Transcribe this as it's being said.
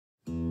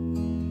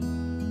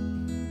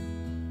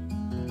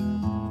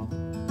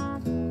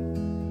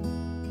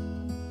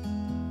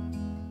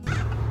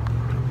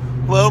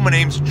Hello, my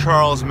name's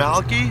Charles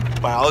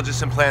Malki,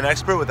 biologist and plant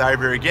expert with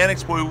Ivory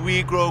Organics, where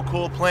we grow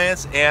cool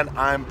plants, and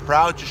I'm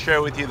proud to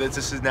share with you that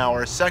this is now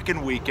our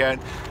second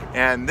weekend,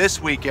 and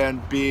this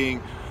weekend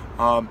being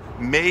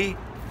May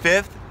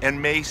 5th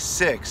and May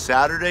 6th,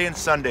 Saturday and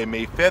Sunday,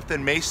 May 5th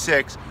and May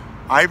 6th.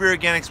 Ivory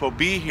Organics will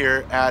be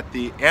here at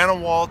the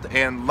Anawalt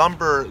and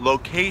Lumber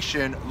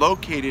location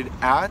located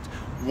at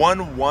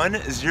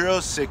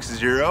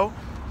 11060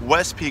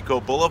 West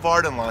Pico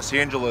Boulevard in Los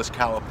Angeles,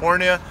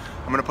 California.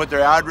 I'm going to put their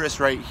address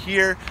right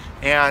here,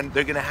 and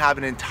they're going to have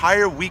an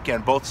entire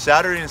weekend, both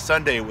Saturday and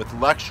Sunday, with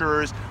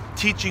lecturers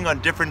teaching on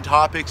different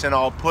topics, and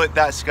I'll put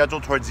that schedule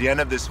towards the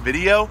end of this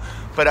video.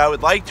 But I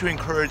would like to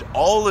encourage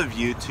all of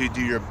you to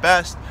do your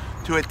best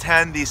to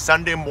attend the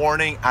Sunday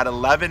morning at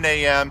 11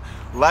 a.m.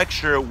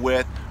 lecture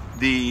with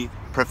the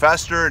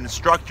professor and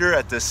instructor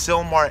at the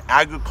Sylmar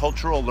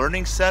Agricultural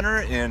Learning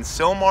Center in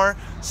Sylmar.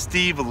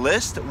 Steve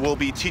List will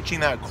be teaching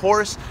that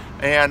course,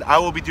 and I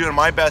will be doing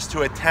my best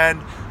to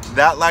attend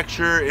that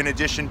lecture in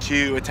addition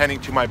to attending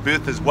to my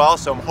booth as well.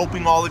 So I'm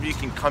hoping all of you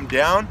can come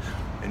down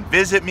and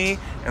visit me,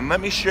 and let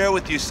me share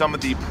with you some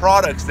of the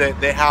products that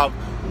they have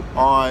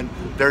on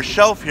their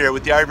shelf here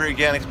with the Ivory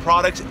Organics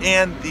products,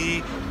 and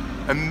the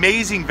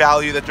amazing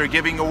value that they're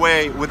giving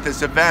away with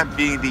this event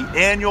being the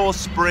annual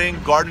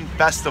Spring Garden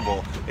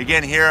Festival.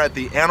 Again, here at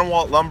the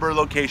Anawalt Lumber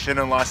location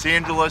in Los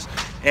Angeles,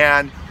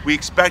 and we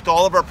expect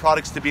all of our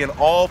products to be in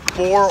all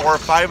 4 or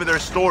 5 of their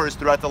stores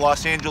throughout the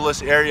Los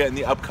Angeles area in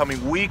the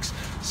upcoming weeks.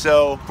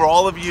 So for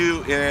all of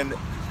you in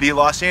the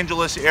Los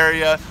Angeles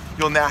area,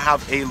 you'll now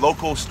have a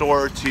local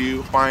store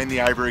to find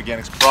the Ivory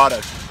Organics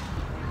products.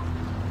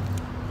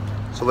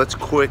 So let's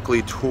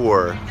quickly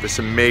tour this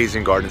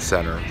amazing garden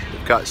center.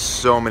 We've got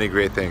so many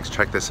great things.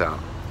 Check this out.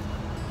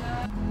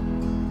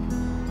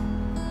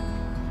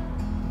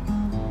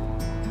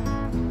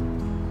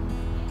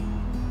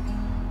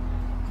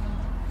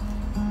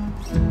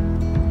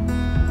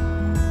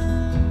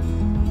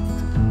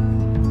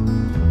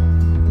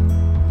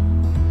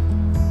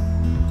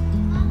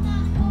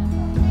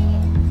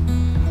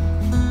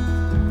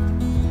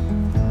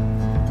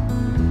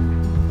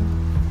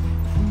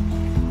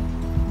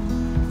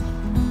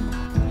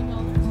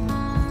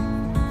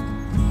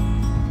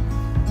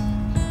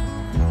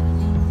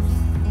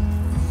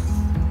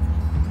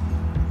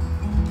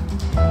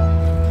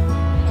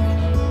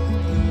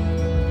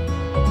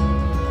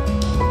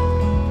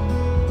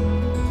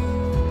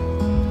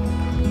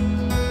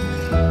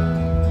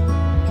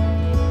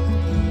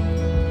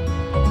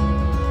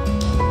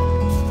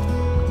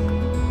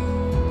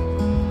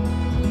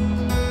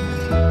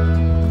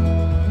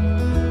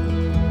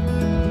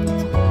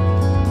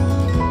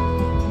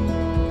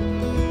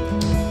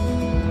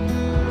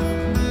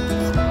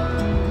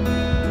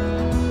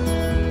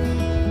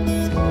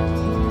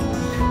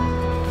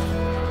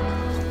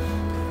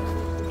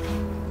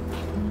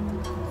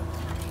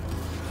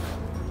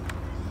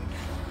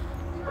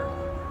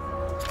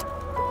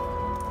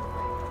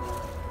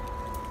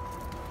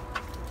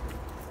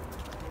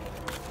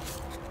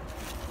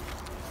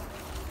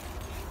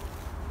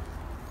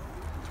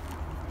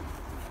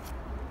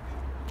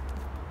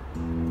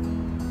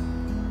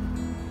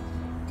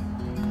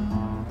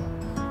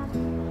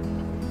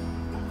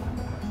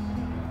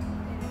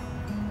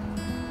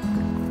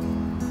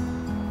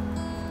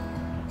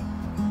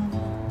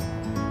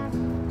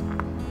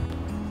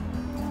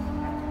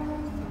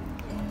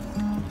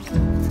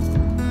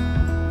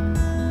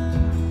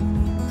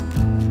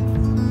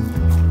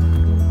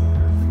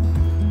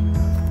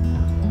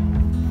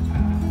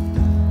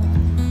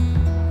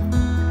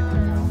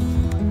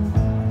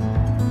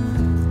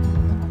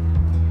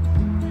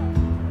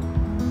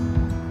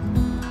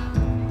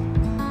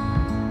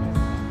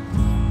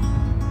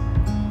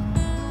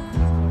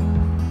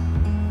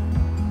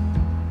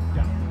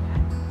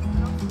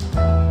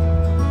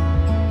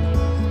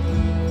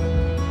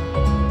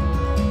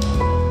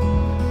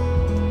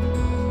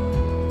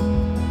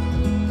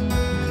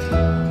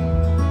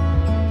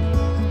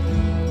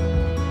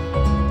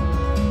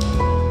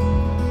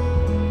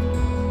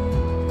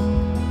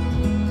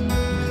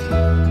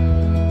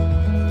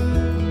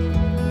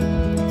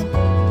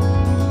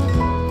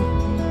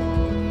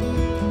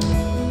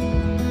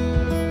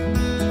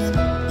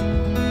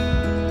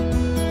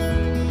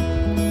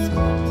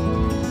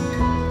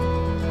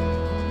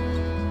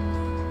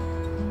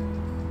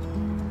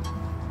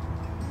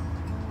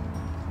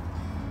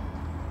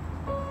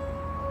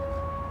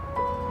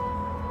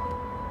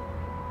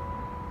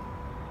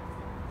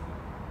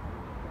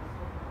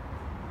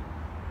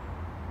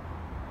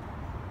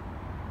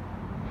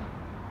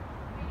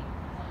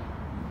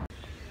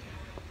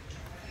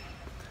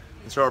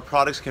 So our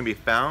products can be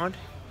found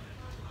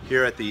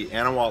here at the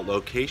Anawalt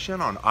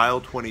location on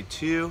aisle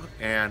 22,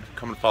 and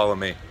come and follow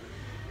me.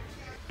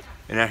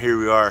 And now here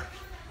we are,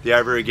 the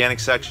Ivory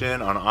Organics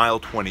section on aisle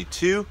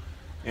 22,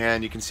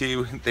 and you can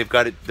see they've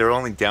got it, they're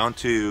only down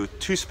to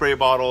 2 spray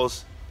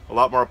bottles, a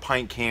lot more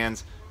pint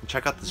cans, and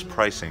check out this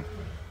pricing.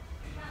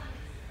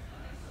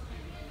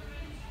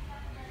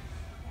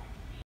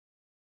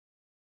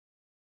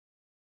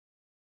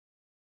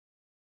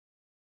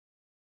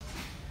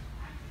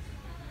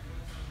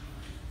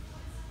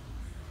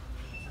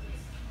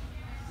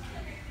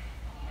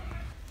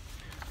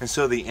 And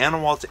so the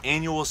Anawalt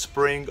Annual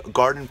Spring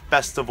Garden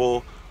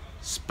Festival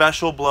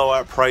special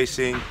blowout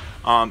pricing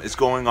is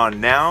going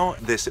on now,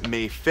 this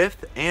May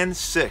 5th and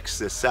 6th,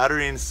 this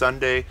Saturday and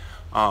Sunday,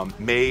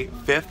 May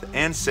 5th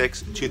and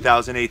 6th,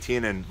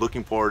 2018, and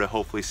looking forward to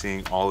hopefully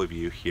seeing all of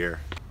you here.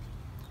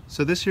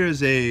 So this here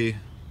is a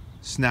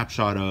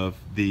snapshot of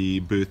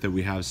the booth that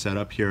we have set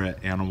up here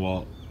at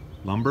Anawalt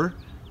Lumber.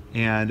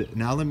 And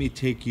now let me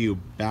take you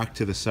back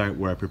to the site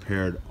where I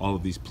prepared all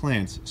of these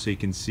plants so you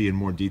can see in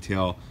more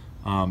detail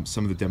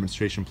some of the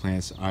demonstration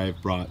plants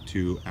I've brought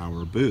to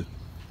our booth.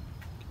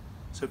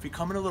 So if you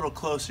come in a little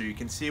closer, you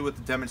can see with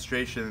the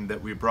demonstration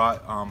that we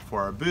brought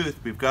for our booth,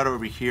 we've got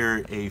over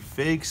here a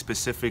fig,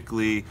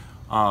 specifically,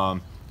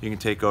 you can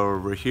take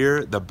over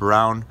here, the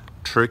brown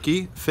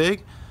turkey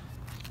fig.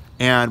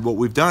 And what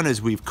we've done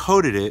is we've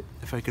coated it,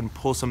 if I can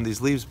pull some of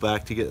these leaves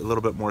back to get a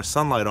little bit more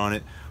sunlight on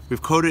it,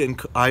 we've coated it in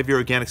Ivy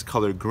Organics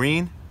color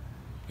green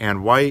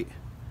and white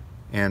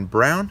and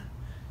brown.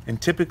 And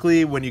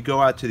typically when you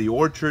go out to the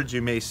orchards,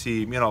 you may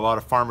see, a lot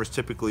of farmers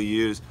typically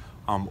use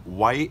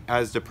white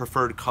as the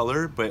preferred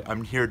color, but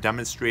I'm here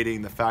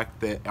demonstrating the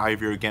fact that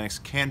Ivy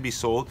Organics can be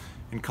sold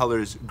in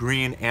colors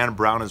green and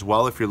brown as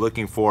well if you're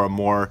looking for a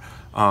more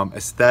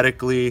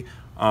aesthetically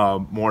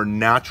more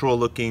natural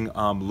looking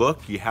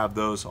look. You have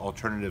those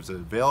alternatives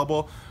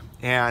available.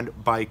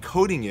 And by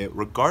coating it,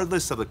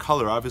 regardless of the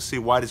color, obviously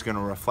white is going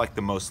to reflect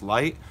the most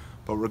light,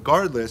 but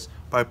regardless,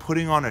 by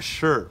putting on a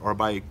shirt or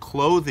by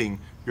clothing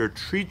your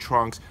tree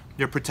trunks,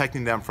 you're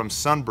protecting them from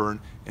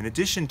sunburn. In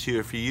addition to,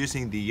 if you're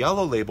using the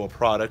yellow label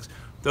products,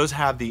 those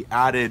have the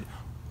added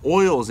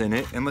oils in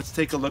it. And let's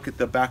take a look at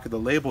the back of the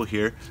label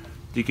here.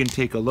 You can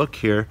take a look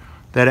here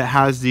that it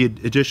has the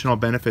additional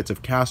benefits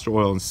of castor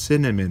oil and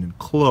cinnamon and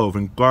clove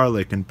and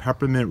garlic and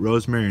peppermint,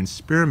 rosemary and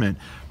spearmint.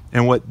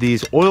 And what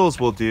these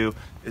oils will do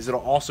is it'll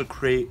also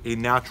create a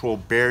natural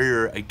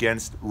barrier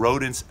against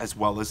rodents as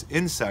well as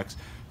insects.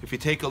 If you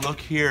take a look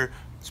here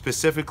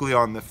specifically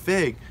on the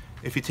fig,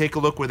 if you take a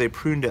look where they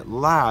pruned it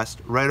last,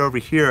 right over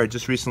here, I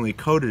just recently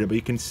coated it, but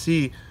you can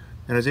see,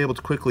 and I was able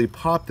to quickly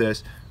pop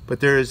this,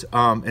 but there's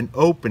an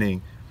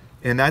opening,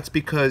 and that's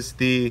because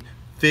the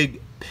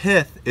fig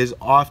pith is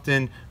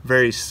often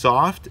very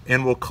soft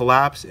and will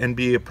collapse and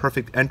be a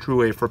perfect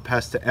entryway for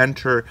pests to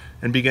enter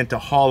and begin to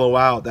hollow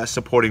out that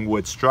supporting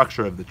wood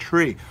structure of the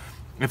tree.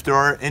 If there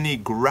are any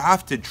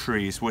grafted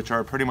trees, which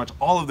are pretty much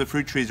all of the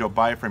fruit trees you'll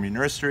buy from your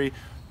nursery,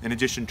 in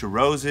addition to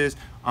roses,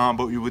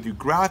 but with you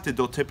grafted,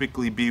 there'll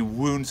typically be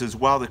wounds as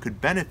well that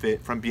could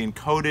benefit from being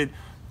coated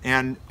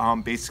and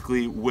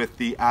basically with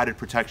the added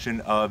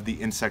protection of the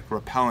insect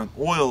repellent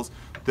oils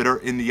that are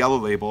in the yellow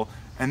label.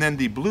 And then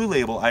the blue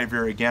label Ivy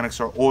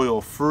Organics are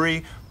oil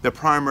free. The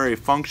primary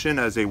function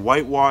as a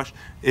whitewash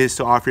is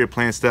to offer your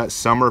plants that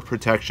summer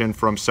protection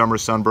from summer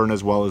sunburn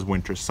as well as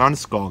winter sun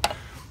scald.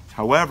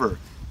 However,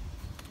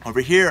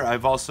 over here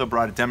I've also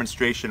brought a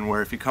demonstration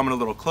where if you come in a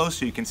little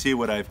closer, you can see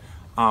what I've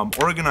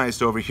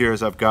organized over here.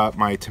 Is I've got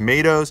my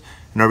tomatoes,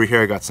 and over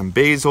here I got some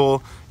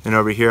basil, and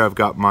over here I've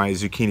got my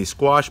zucchini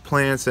squash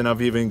plants, and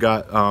I've even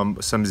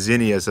got some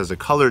zinnias as a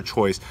color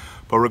choice.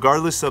 But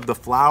regardless of the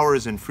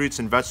flowers and fruits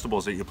and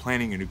vegetables that you're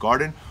planting in your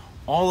garden,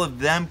 all of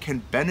them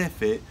can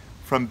benefit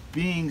from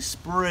being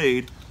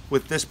sprayed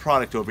with this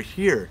product over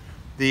here.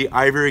 The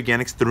Ivy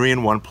Organics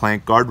 3-in-1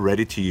 Plant Guard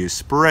Ready to Use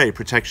Spray,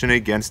 protection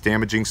against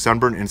damaging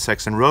sunburn,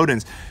 insects, and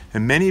rodents.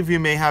 And many of you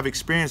may have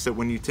experienced that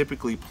when you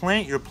typically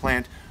plant your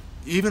plant,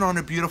 even on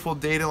a beautiful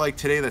day like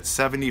today that's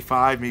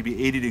 75,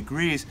 maybe 80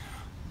 degrees,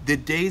 the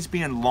days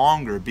being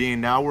longer,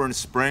 being now we're in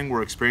spring,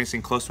 we're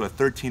experiencing close to a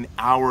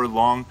 13-hour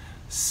long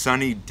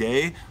sunny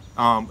day.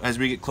 As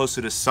we get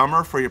closer to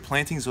summer for your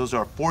plantings, those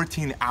are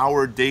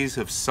 14-hour days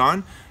of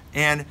sun,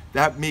 and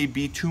that may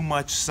be too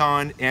much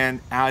sun and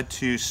add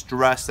to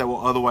stress that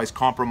will otherwise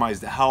compromise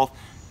the health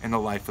and the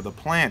life of the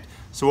plant.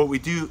 So what we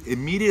do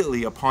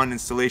immediately upon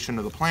installation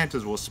of the plant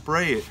is we'll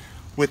spray it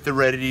with the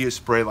ready-to-use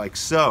spray like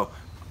so.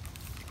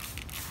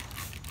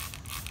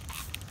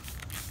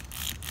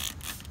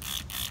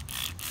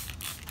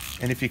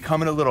 And if you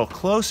come in a little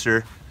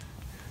closer,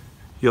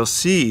 you'll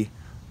see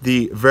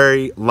the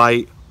very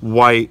light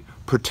white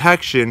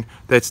protection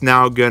that's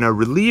now going to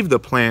relieve the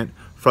plant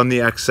from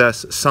the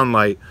excess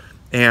sunlight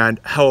and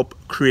help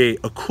create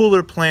a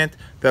cooler plant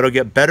that'll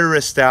get better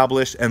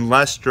established and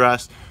less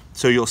stressed,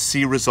 so you'll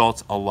see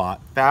results a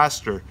lot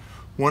faster.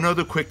 One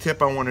other quick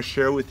tip I want to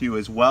share with you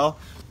as well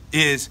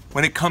is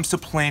when it comes to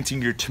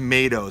planting your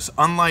tomatoes,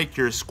 unlike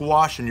your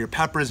squash and your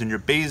peppers and your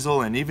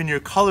basil and even your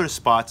color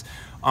spots,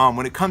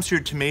 when it comes to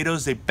your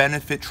tomatoes, they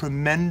benefit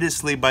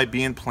tremendously by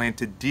being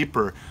planted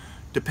deeper.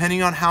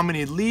 Depending on how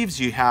many leaves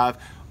you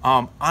have,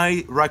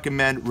 I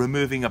recommend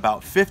removing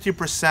about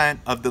 50%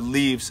 of the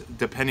leaves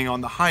depending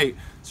on the height.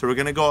 So we're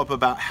gonna go up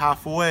about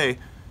halfway,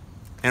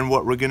 and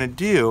what we're gonna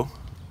do,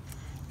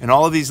 and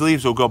all of these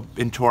leaves will go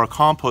into our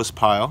compost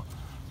pile,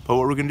 but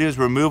what we're gonna do is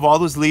remove all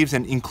those leaves,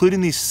 and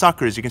including these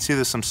suckers. You can see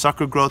there's some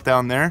sucker growth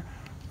down there.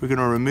 We're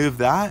gonna remove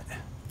that,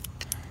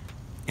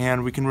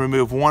 and we can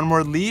remove one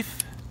more leaf.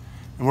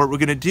 And what we're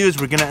gonna do is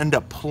we're gonna end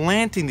up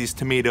planting these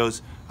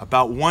tomatoes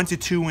about 1 to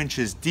 2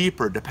 inches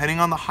deeper. Depending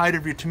on the height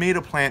of your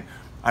tomato plant,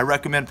 I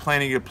recommend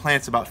planting your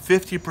plants about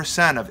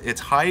 50% of its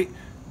height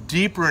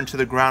deeper into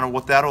the ground, and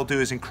what that'll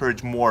do is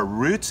encourage more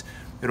roots.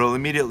 It'll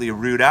immediately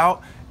root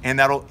out, and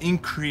that'll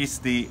increase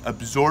the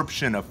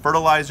absorption of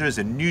fertilizers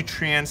and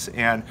nutrients,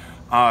 and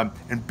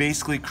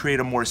basically create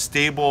a more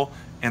stable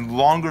and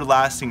longer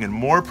lasting and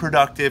more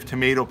productive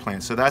tomato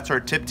plant. So that's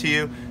our tip to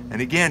you.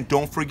 And again,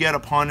 don't forget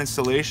upon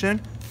installation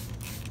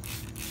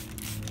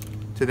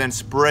to then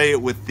spray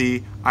it with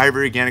the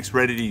Ivory Organics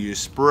ready to use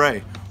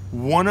spray.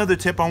 One other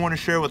tip I want to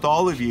share with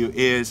all of you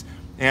is,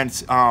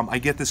 and I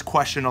get this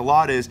question a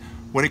lot, is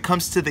when it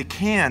comes to the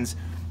cans,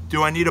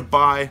 do I need to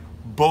buy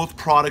both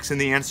products?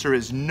 And the answer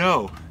is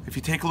no. If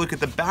you take a look at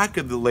the back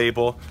of the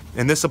label,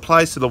 and this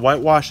applies to the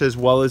whitewash as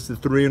well as the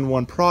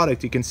 3-in-1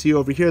 product, you can see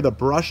over here the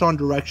brush on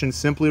directions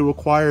simply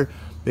require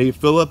that you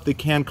fill up the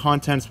can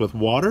contents with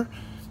water,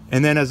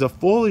 and then as a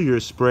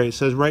foliar spray, it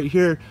says right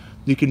here,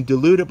 you can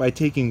dilute it by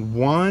taking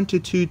 1 to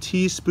 2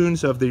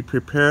 teaspoons of the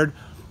prepared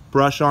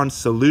brush on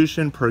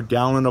solution per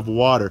gallon of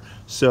water.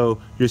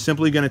 So you're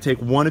simply going to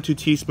take 1 to 2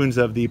 teaspoons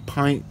of the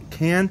pint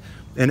can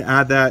and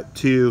add that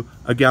to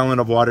a gallon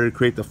of water to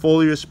create the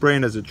foliar spray.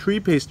 And as a tree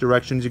paste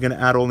directions, you're going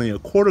to add only a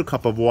 1/4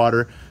 cup of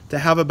water to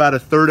have about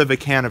 1/3 of a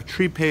can of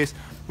tree paste,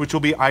 which will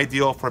be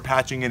ideal for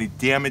patching any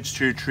damage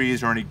to your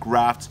trees or any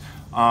grafts,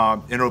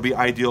 and it'll be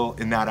ideal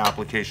in that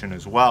application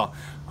as well.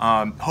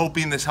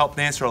 Hoping this helped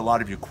answer a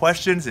lot of your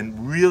questions,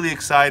 and really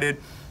excited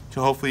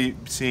to hopefully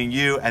seeing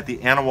you at the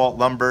Anawalt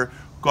Lumber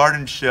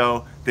Garden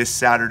Show this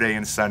Saturday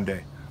and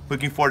Sunday.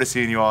 Looking forward to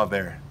seeing you all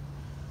there.